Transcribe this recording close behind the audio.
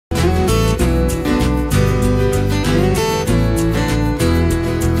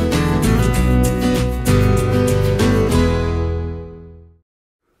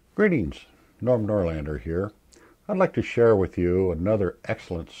Greetings, Norm Norlander here. I'd like to share with you another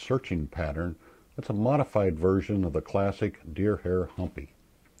excellent searching pattern that's a modified version of the classic deer hair humpy.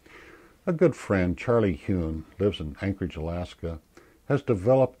 A good friend, Charlie Hune, lives in Anchorage, Alaska, has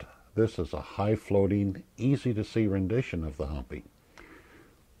developed this as a high-floating, easy-to-see rendition of the humpy.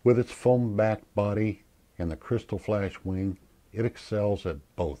 With its foam-backed body and the crystal flash wing, it excels at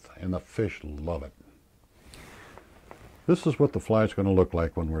both, and the fish love it. This is what the fly is going to look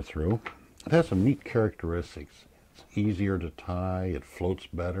like when we're through. It has some neat characteristics. It's easier to tie, it floats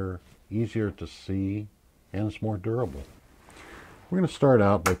better, easier to see, and it's more durable. We're going to start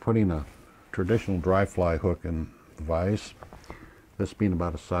out by putting a traditional dry fly hook in the vise. This being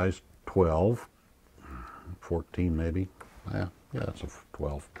about a size 12, 14 maybe. Yeah, it's a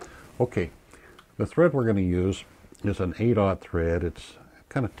 12. Okay, the thread we're going to use is an 8/0 thread. It's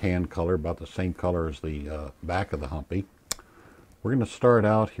kind of tan color, about the same color as the back of the humpy. We're going to start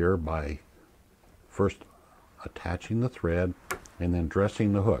out here by first attaching the thread and then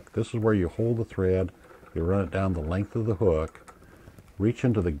dressing the hook. This is where you hold the thread, you run it down the length of the hook, reach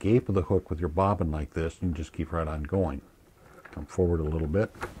into the gape of the hook with your bobbin like this, and just keep right on going. Come forward a little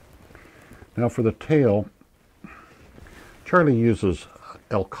bit. Now for the tail, Charlie uses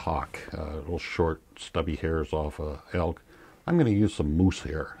elk hawk, little short stubby hairs off elk. I'm going to use some moose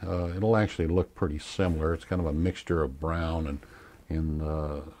hair. It'll actually look pretty similar. It's kind of a mixture of brown and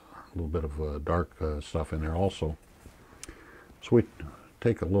a little bit of dark stuff in there also. So we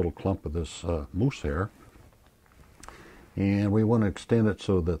take a little clump of this moose hair, and we want to extend it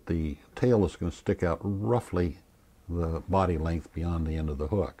so that the tail is going to stick out roughly the body length beyond the end of the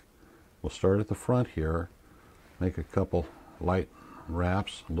hook. We'll start at the front here, make a couple light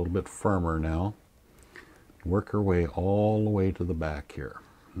wraps, a little bit firmer now, work our way all the way to the back here.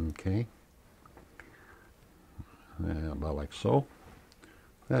 Okay, about like so.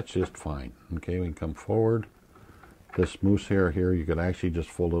 That's just fine. Okay, we can come forward. This moose hair here, you could actually just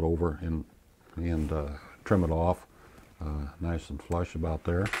fold it over and trim it off, nice and flush about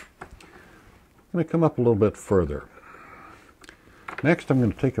there. I'm going to come up a little bit further. Next, I'm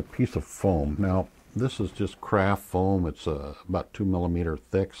going to take a piece of foam. Now, this is just craft foam. It's about 2 millimeter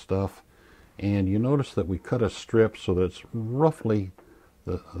thick stuff. And you notice that we cut a strip so that it's roughly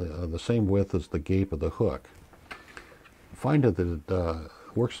the same width as the gape of the hook. Find that it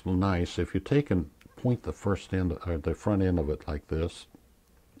works nice if you take and point the front end of it like this,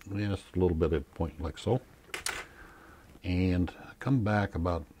 just a little bit of point like so, and come back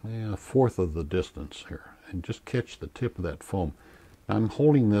about a fourth of the distance here, and just catch the tip of that foam. Now, I'm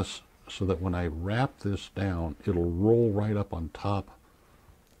holding this so that when I wrap this down, it'll roll right up on top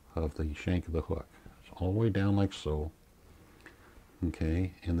of the shank of the hook. It's all the way down like so.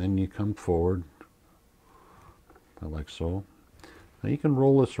 Okay, and then you come forward like so. Now you can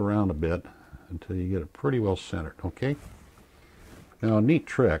roll this around a bit until you get it pretty well centered. Okay, now a neat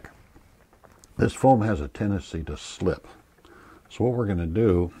trick, this foam has a tendency to slip. So what we're going to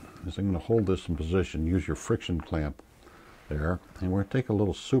do is I'm going to hold this in position, use your friction clamp there, and we're going to take a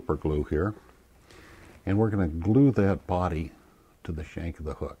little super glue here, and we're going to glue that body to the shank of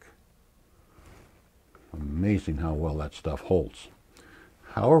the hook. Amazing how well that stuff holds.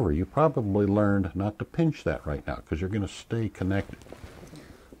 However, you probably learned not to pinch that right now because you're going to stay connected.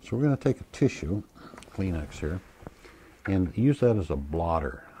 So we're going to take a tissue, Kleenex here, and use that as a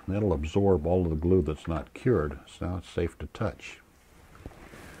blotter. And that'll absorb all of the glue that's not cured, so now it's safe to touch.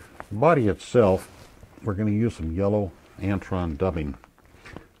 The body itself, we're going to use some yellow Antron dubbing.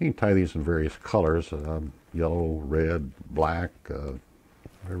 You can tie these in various colors, yellow, red, black,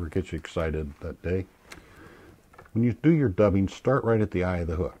 whatever gets you excited that day. When you do your dubbing, start right at the eye of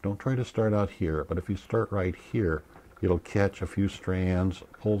the hook. Don't try to start out here, but if you start right here, it'll catch a few strands,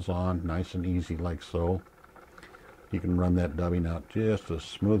 pulls on nice and easy like so. You can run that dubbing out just as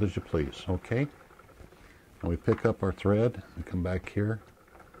smooth as you please, okay? And we pick up our thread and come back here,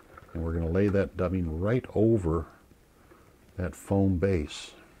 and we're going to lay that dubbing right over that foam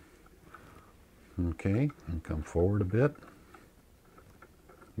base. Okay, and come forward a bit.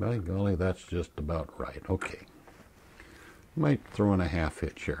 By golly, that's just about right. Okay. Might throw in a half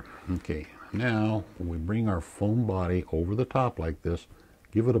hitch here. Okay, now when we bring our foam body over the top like this,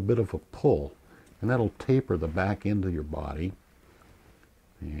 give it a bit of a pull, and that'll taper the back end of your body.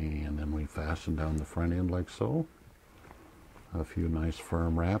 And then we fasten down the front end like so. A few nice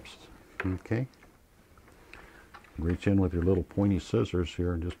firm wraps. Okay. Reach in with your little pointy scissors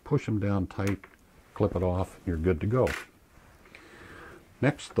here and just push them down tight, clip it off, you're good to go.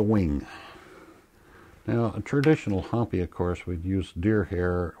 Next, the wing. Now, a traditional humpy, of course, we'd use deer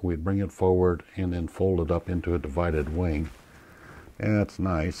hair, we'd bring it forward and then fold it up into a divided wing. That's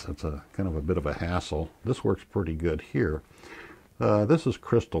nice. It's a kind of a bit of a hassle. This works pretty good here. This is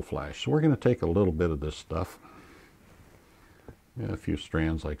crystal flash, so we're going to take a little bit of this stuff, a few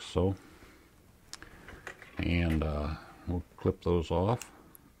strands like so, and we'll clip those off.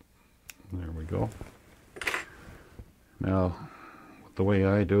 There we go. Now, the way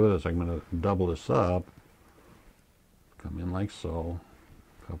I do it is I'm going to double this up, come in like so,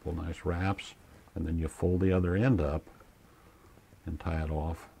 a couple nice wraps, and then you fold the other end up and tie it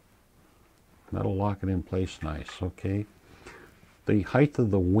off. That'll lock it in place nice. Okay. The height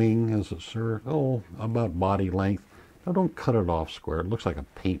of the wing is about body length. Now don't cut it off square. It looks like a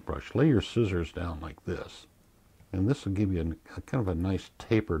paintbrush. Lay your scissors down like this, and this will give you a kind of a nice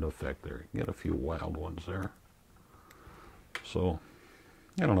tapered effect there. You get a few wild ones there. So,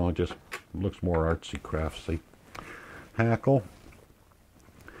 I don't know, it just looks more artsy craftsy. Hackle.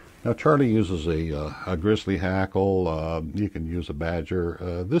 Now Charlie uses a grizzly hackle. You can use a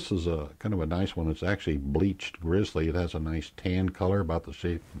badger. This is a kind of a nice one. It's actually bleached grizzly. It has a nice tan color, about the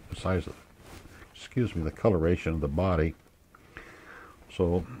shape, the size of, the coloration of the body.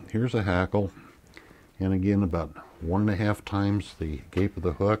 So here's a hackle, and again about 1.5 times the gape of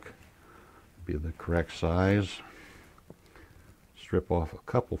the hook. Be the correct size. Strip off a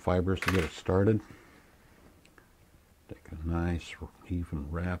couple fibers to get it started. Take a nice even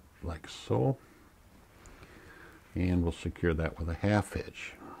wrap like so, and we'll secure that with a 1/2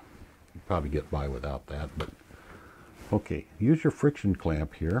 hitch. You'll probably get by without that, but okay. Use your friction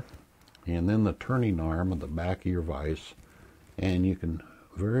clamp here, and then the turning arm of the back of your vise, and you can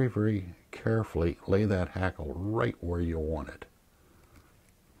very, very carefully lay that hackle right where you want it.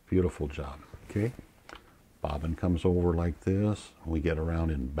 Beautiful job. Okay. Bobbin comes over like this. We get around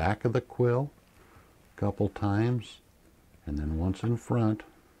in back of the quill a couple times, and then once in front.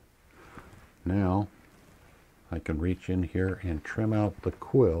 Now I can reach in here and trim out the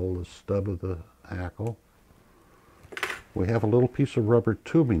quill, the stub of the hackle. We have a little piece of rubber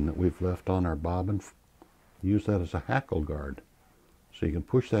tubing that we've left on our bobbin. Use that as a hackle guard. So you can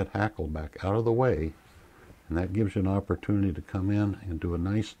push that hackle back out of the way, and that gives you an opportunity to come in and do a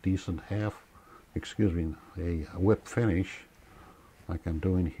nice decent a whip finish like I'm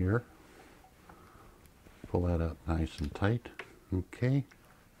doing here. Pull that up nice and tight. Okay.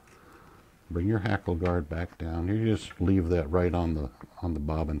 Bring your hackle guard back down. You just leave that right on the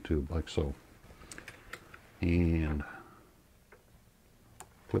bobbin tube like so. And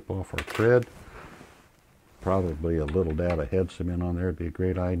clip off our thread. Probably a little dab of head cement on there would be a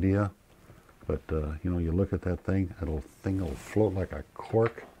great idea. But you look at that thing will float like a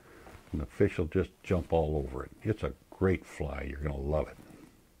cork, and the fish will just jump all over it. It's a great fly. You're going to love it.